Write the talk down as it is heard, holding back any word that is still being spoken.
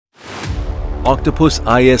Octopus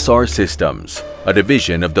ISR Systems, a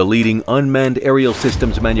division of the leading unmanned aerial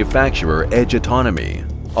systems manufacturer Edge Autonomy,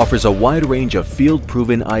 offers a wide range of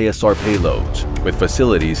field-proven ISR payloads with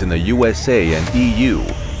facilities in the USA and EU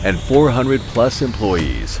and 400+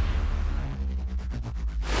 employees.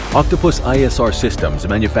 Octopus ISR Systems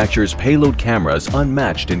manufactures payload cameras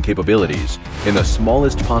unmatched in capabilities in the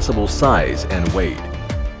smallest possible size and weight.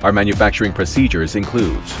 Our manufacturing procedures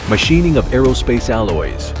includes machining of aerospace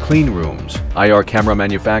alloys, clean rooms, IR camera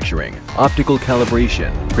manufacturing, optical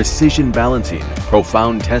calibration, precision balancing,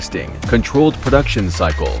 profound testing, controlled production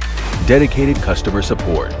cycle, dedicated customer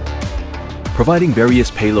support. Providing various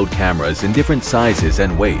payload cameras in different sizes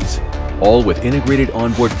and weights, all with integrated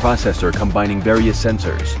onboard processor combining various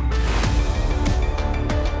sensors.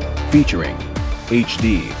 Featuring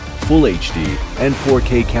HD, Full HD, and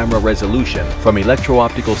 4K camera resolution from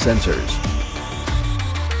electro-optical sensors,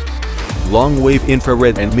 long-wave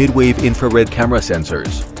infrared and mid-wave infrared camera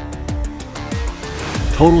sensors,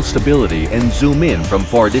 total stability and zoom in from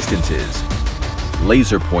far distances,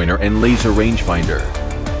 laser pointer and laser rangefinder,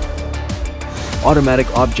 automatic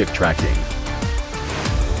object tracking,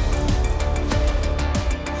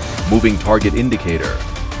 moving target indicator,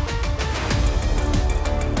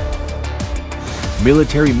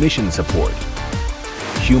 military mission support,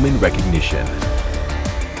 human recognition.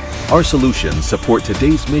 Our solutions support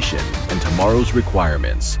today's mission and tomorrow's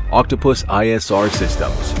requirements. Octopus ISR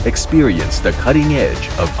Systems. Experience the cutting edge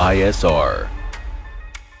of ISR.